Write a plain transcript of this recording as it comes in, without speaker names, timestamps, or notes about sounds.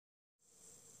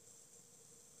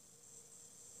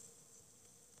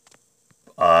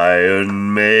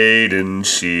Iron Maiden,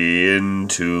 she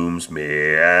entombs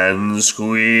me and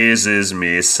squeezes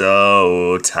me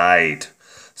so tight.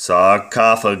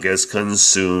 Sarcophagus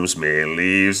consumes me,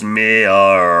 leaves me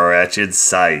a wretched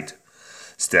sight.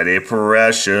 Steady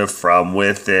pressure from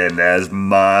within as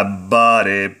my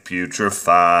body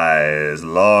putrefies.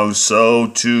 Long so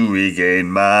to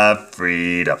regain my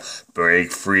freedom,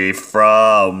 break free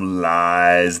from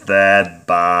lies that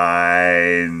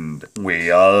bind. We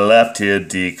are left here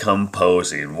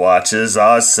decomposing, watch as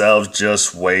ourselves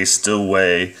just waste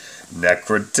away.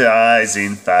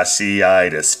 Necrotizing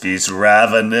fasciitis feasts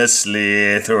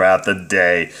ravenously throughout the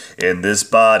day. In this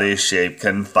body-shaped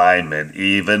confinement,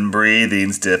 even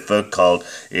breathing's difficult.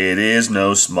 It is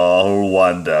no small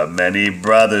wonder many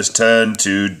brothers turn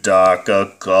to dark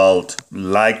occult.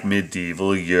 Like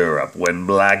medieval Europe, when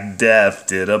Black Death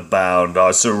did abound,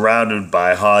 are surrounded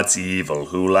by hearts evil,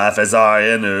 who laugh as our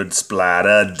innards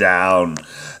splatter down.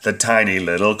 The tiny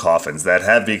little coffins that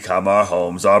have become our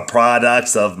homes are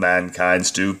products of mankind's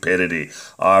stupidity.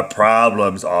 Our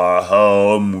problems are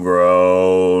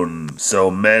homegrown. So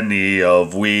many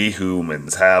of we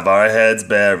humans have our heads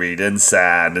buried in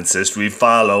sand, insist we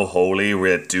follow Holy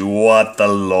Writ, do what the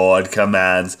Lord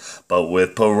commands. But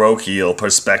with parochial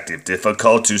perspective,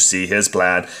 difficult to see his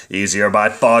plan, easier by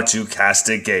far to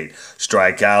castigate,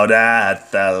 strike out at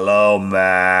fellow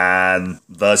man.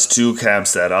 Thus two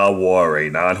camps that are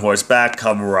warring on horseback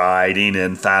come riding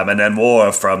in, famine and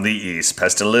war from the east,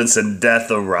 pestilence and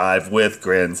death arrive with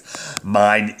grins.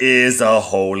 Mine is a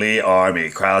holy army,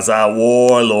 crowds out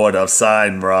warlord of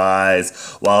sunrise,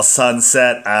 while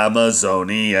sunset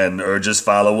Amazonian urges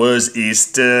followers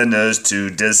easterners to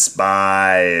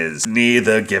despise.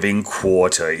 Neither giving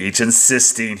quarter, each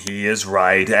insisting he is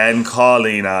right, and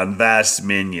calling on vast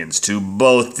minions to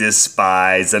both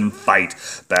despise and fight.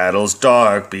 Battle's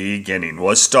dark beginning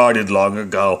was started long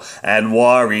ago, and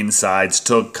warring sides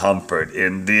took comfort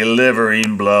in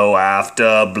delivering blow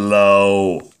after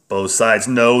blow. Both sides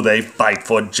know they fight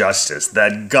for justice,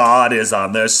 that God is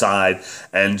on their side,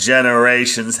 and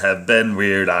generations have been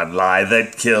reared on lie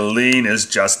that killing is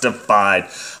justified.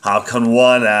 How can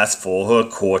one ask for a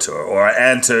quarter or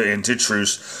enter into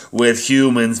truce with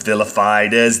humans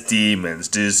vilified as demons,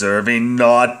 deserving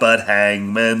naught but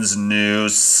hangman's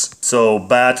noose? So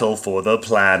battle for the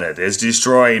planet is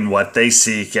destroying what they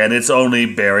seek, and its only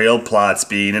burial plots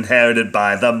being inherited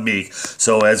by the meek.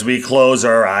 So as we close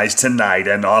our eyes tonight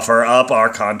and offer up our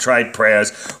contrite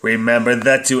prayers, remember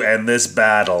that to end this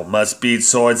battle must beat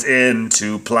swords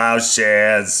into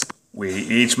plowshares. We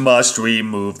each must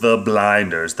remove the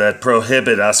blinders that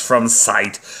prohibit us from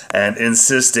sight, and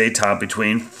insist detente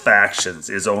between factions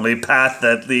is only path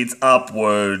that leads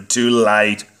upward to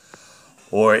light.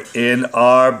 Or in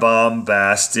our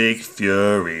bombastic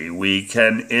fury we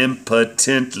can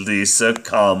impotently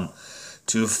succumb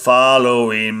to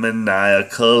following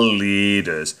maniacal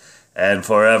leaders, and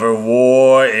forever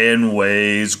war in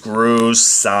ways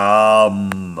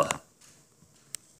gruesome.